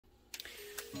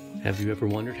Have you ever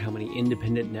wondered how many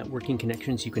independent networking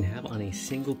connections you can have on a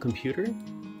single computer?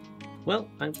 Well,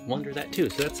 I wonder that too,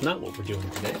 so that's not what we're doing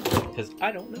today, because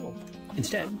I don't know.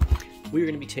 Instead, we're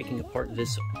going to be taking apart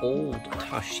this old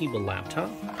Toshiba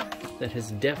laptop that has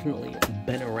definitely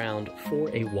been around for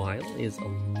a while, is a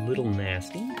little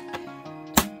nasty,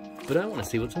 but I want to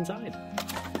see what's inside.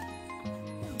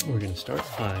 We're going to start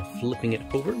by flipping it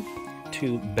over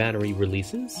to battery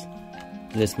releases.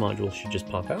 This module should just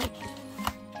pop out.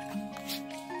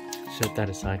 Set that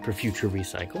aside for future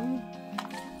recycling.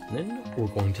 And then we're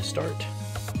going to start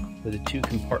with the 2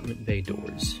 compartment bay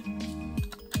doors.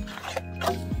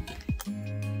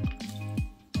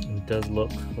 It does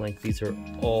look like these are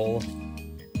all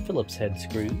Phillips head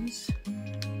screws.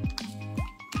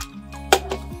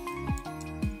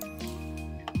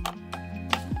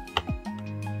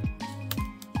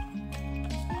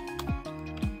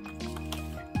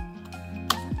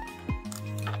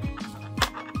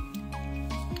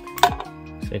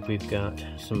 Looks like we've got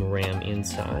some RAM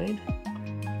inside.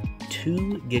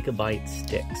 2 GB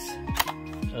sticks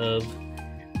of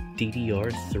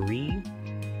DDR3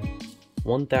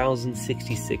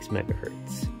 1066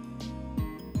 megahertz.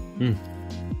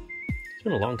 It's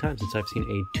been a long time since I've seen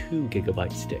a 2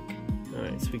 GB stick.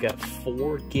 Alright, so we got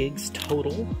 4 gigs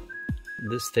total.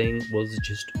 This thing was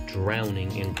just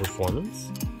drowning in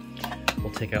performance.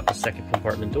 We'll take out the second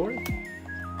compartment door.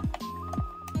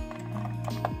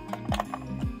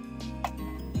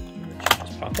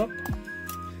 Just pop up.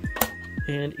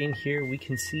 And in here we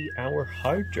can see our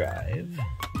hard drive.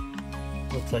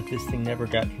 Looks like this thing never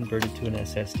got converted to an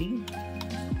SSD.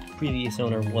 Previous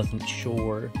owner wasn't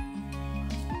sure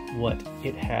what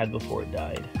it had before it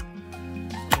died.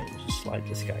 We'll just slide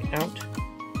this guy out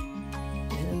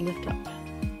and lift up.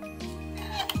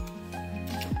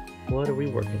 What are we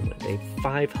working with? A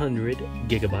 500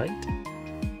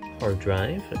 gigabyte hard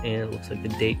drive, and it looks like the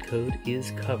date code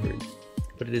is covered,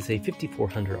 but it is a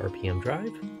 5400 RPM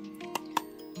drive.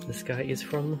 This guy is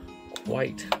from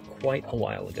quite a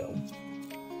while ago.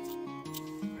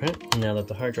 Alright, now that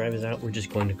the hard drive is out, we're just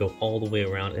going to go all the way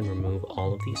around and remove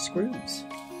all of these screws.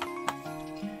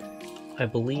 I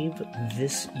believe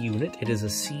this unit, it is a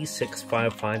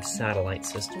C655 satellite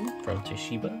system from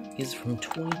Toshiba, is from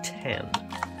 2010.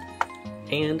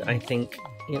 And I think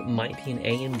it might be an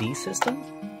AMD system.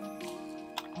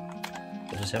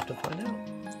 We'll just have to find out.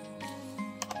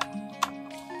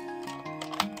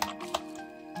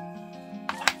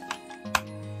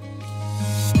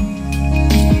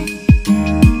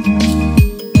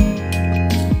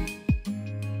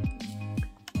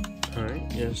 Alright,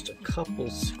 just a couple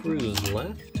screws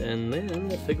left, and then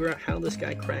we'll figure out how this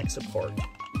guy cracks apart.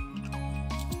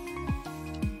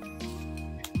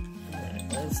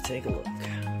 Alright, let's take a look.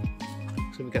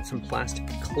 So we've got some plastic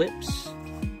clips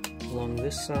along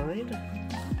this side.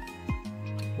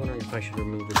 Wondering if I should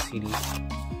remove the CD.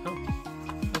 Oh,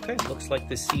 okay. Looks like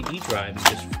the CD drive is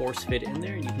just force fit in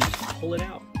there and you can just pull it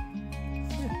out.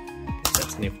 Yeah, guess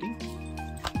that's nifty.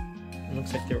 It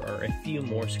looks like there are a few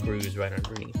more screws right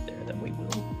underneath there that we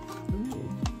will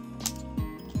remove.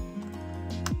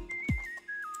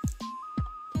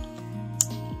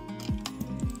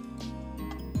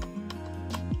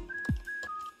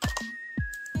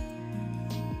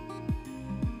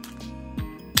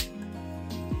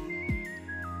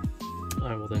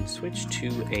 I will then switch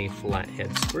to a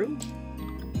flathead screw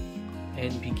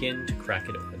and begin to crack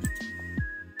it open.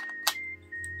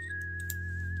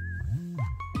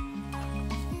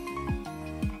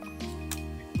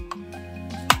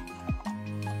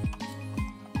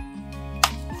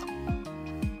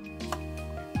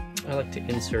 I like to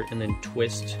insert and then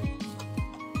twist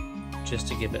just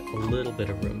to give it a little bit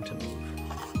of room to move.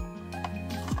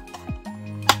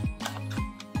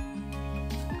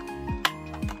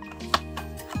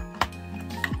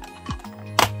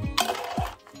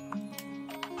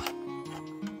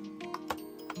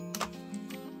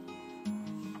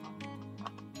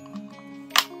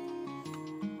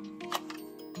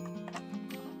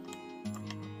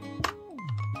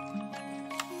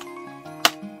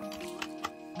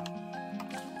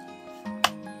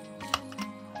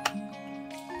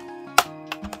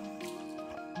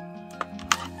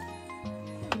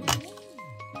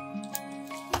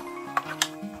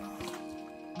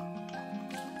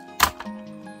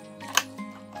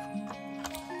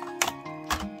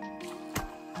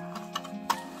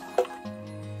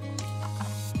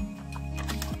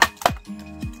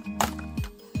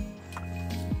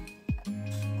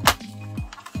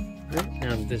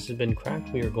 Now that this has been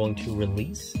cracked, we are going to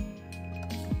release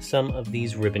some of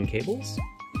these ribbon cables.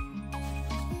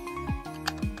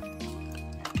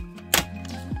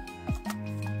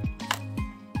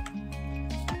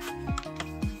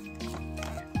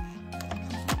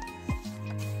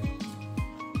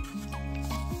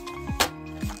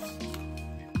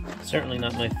 Certainly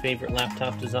not my favorite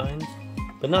laptop design,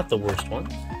 but not the worst one.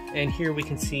 And here we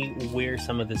can see where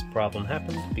some of this problem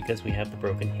happened because we have the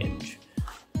broken hinge.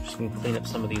 Just going to clean up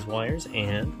some of these wires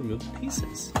and remove the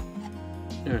pieces.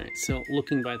 Alright, so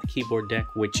looking by the keyboard deck,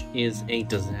 which is a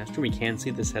disaster, we can see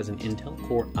this has an Intel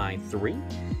Core i3.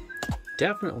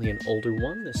 Definitely an older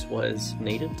one. This was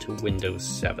native to Windows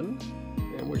 7.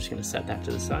 And we're just going to set that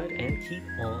to the side and keep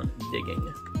on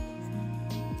digging.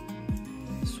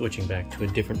 Switching back to a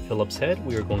different Phillips head,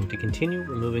 we are going to continue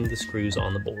removing the screws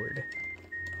on the board.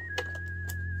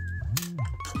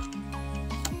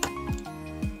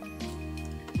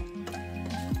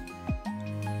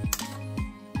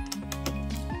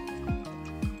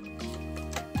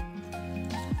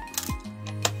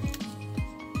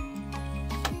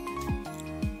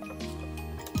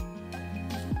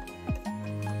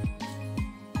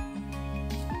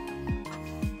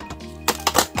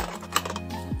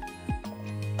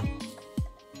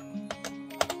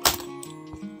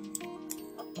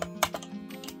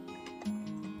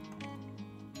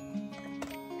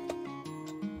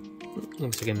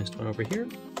 Looks like I missed one over here.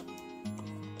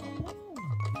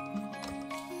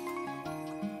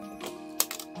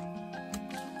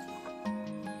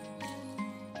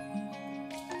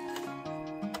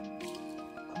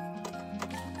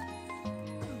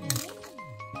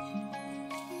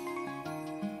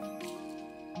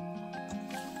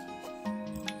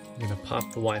 I'm going to pop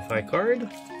the Wi-Fi card,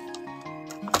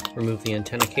 remove the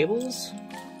antenna cables,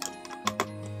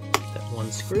 that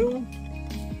one screw.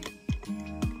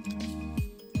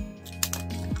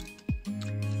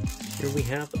 Here we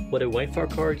have what a Wi-Fi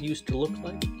card used to look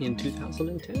like in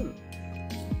 2010.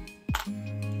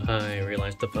 I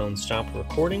realized the phone stopped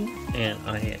recording and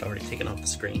I had already taken off the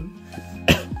screen.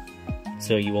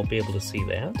 So you won't be able to see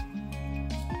that.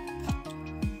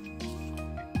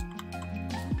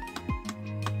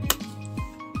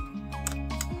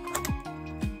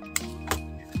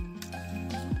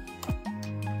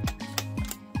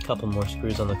 A couple more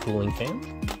screws on the cooling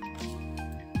fan.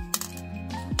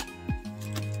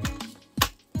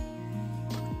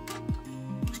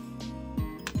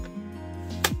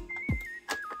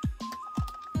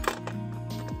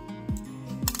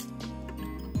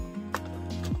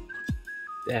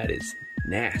 That is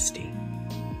nasty.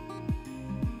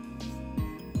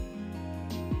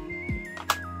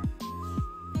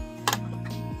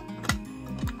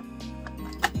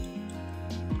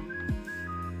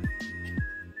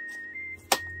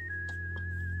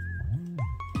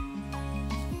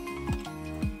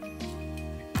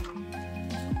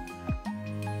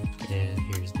 And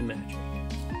here's the magic.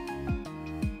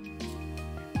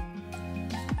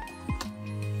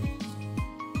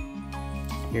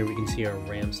 Here we can see our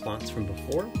RAM slots from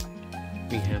before.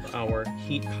 We have our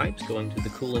heat pipes going to the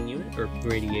cooling unit or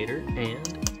radiator,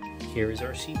 and here is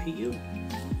our CPU.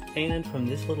 And from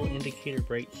this little indicator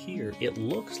right here, it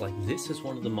looks like this is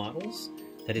one of the models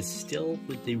that is still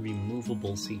with the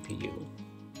removable CPU.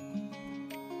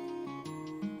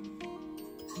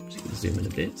 Just gonna zoom in a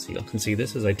bit so y'all can see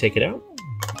this as I take it out.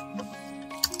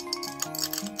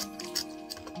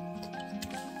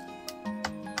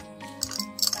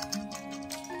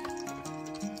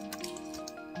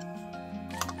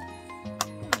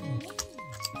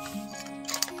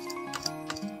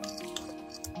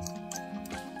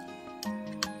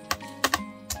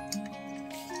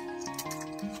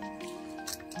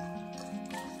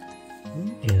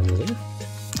 And lift.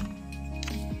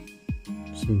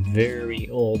 Some very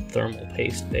old thermal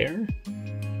paste there.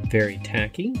 Very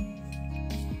tacky.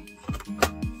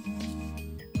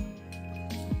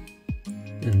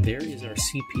 And there is our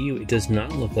CPU. It does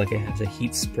not look like it has a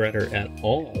heat spreader at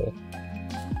all.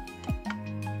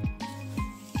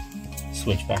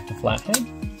 Switch back to flathead.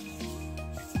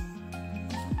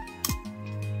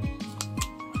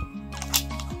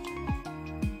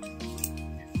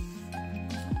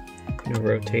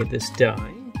 Rotate this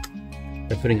die.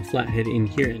 By putting a flathead in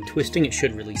here and twisting, it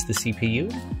should release the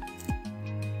CPU.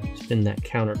 Spin that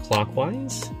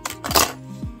counterclockwise.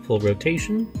 Full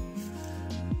rotation.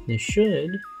 This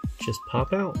should just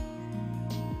pop out.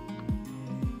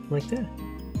 Like that.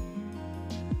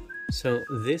 So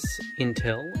this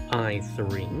Intel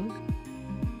i3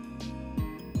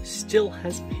 still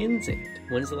has pins in it.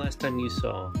 When's the last time you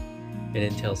saw an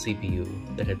Intel CPU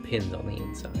that had pins on the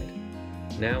inside?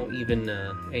 Now even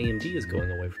AMD is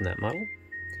going away from that model.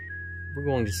 We're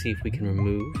going to see if we can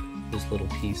remove this little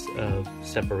piece of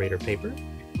separator paper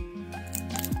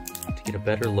to get a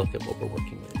better look at what we're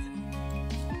working with.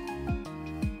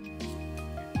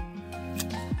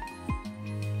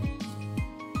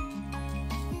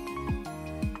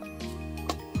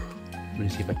 I'm going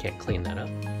to see if I can't clean that up.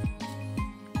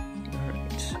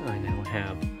 now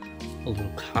have a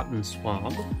little cotton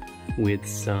swab with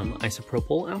some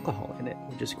isopropyl alcohol in it.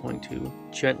 We're just going to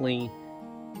gently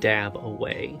dab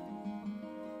away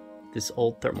this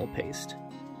old thermal paste.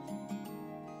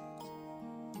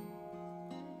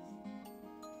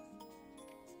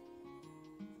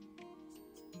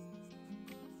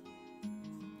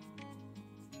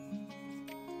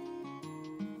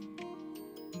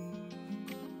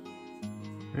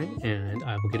 Right, and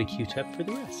I will get a Q-tip for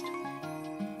the rest.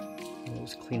 We'll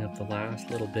just clean up the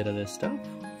last little bit of this stuff.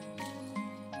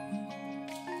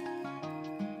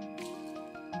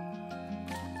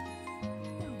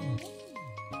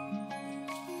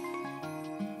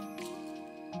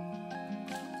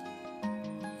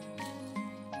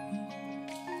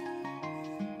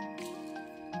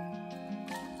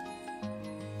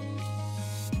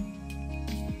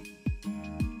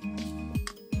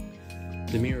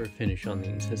 The mirror finish on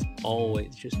these has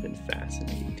always just been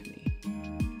fascinating to me.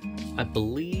 I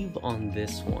believe on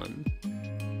this one,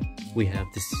 we have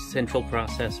the central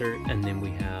processor and then we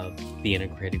have the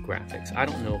integrated graphics. I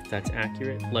don't know if that's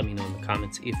accurate. Let me know in the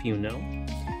comments if you know.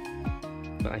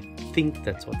 But I think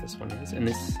that's what this one is. And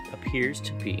this appears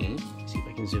to be, let's see if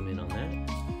I can zoom in on that,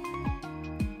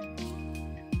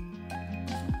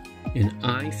 an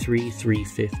i3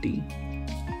 350.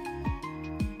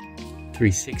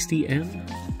 360M.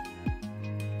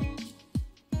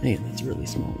 Man, that's really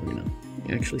small. We're gonna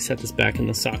actually set this back in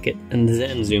the socket and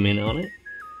then zoom in on it,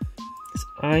 because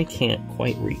I can't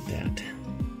quite read that.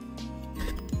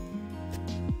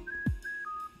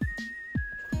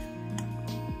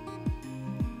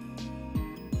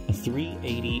 A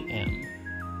 380M.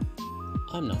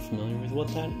 I'm not familiar with what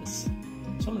that is,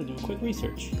 so I'm gonna do a quick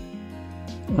research.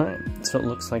 Alright, so it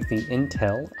looks like the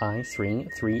Intel i3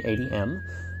 380M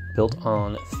built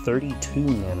on 32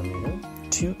 nanometer,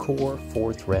 2-core,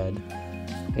 4-thread.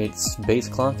 Its base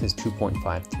clock is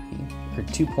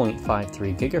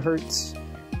 2.53 gigahertz,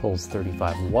 pulls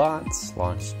 35 watts,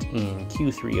 launched in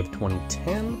Q3 of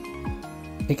 2010.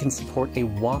 It can support a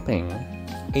whopping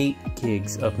 8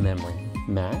 gigs of memory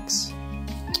max.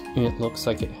 It looks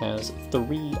like it has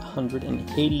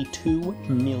 382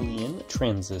 million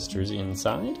transistors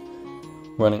inside,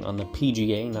 running on the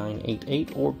PGA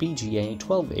 988 or BGA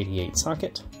 1288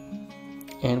 socket.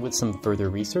 And with some further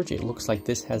research, it looks like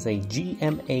this has a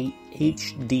GMA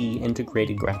HD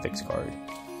integrated graphics card.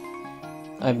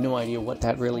 I have no idea what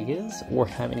that really is or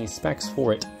have any specs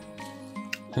for it.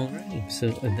 Alright, so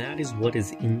that is what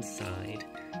is inside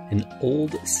an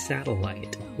old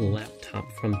satellite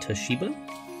laptop from Toshiba.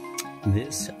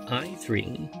 This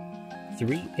i3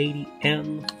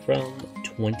 380M from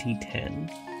 2010.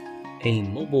 A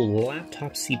mobile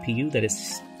laptop CPU that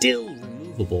is still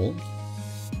removable,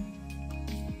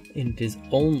 and it is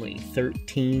only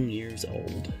 13 years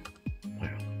old.